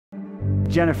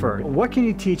Jennifer, what can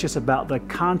you teach us about the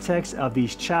context of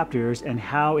these chapters and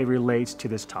how it relates to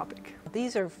this topic?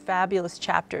 These are fabulous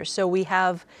chapters. So we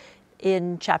have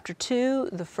in chapter 2,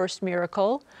 the first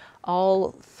miracle.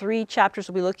 All 3 chapters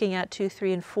we'll be looking at, 2,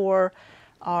 3, and 4,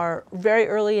 are very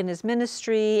early in his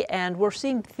ministry, and we're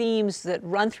seeing themes that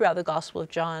run throughout the Gospel of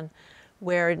John,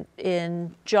 where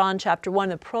in John chapter 1,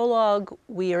 the prologue,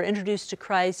 we are introduced to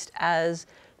Christ as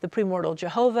the premortal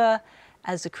Jehovah,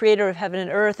 as the creator of heaven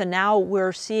and earth, and now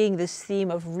we're seeing this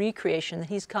theme of recreation, that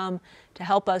he's come to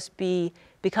help us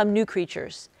become new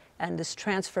creatures, and this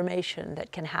transformation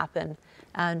that can happen.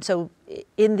 And so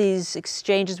in these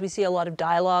exchanges, we see a lot of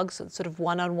dialogues, sort of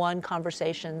one-on-one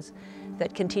conversations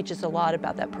that can teach us a lot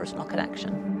about that personal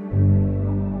connection.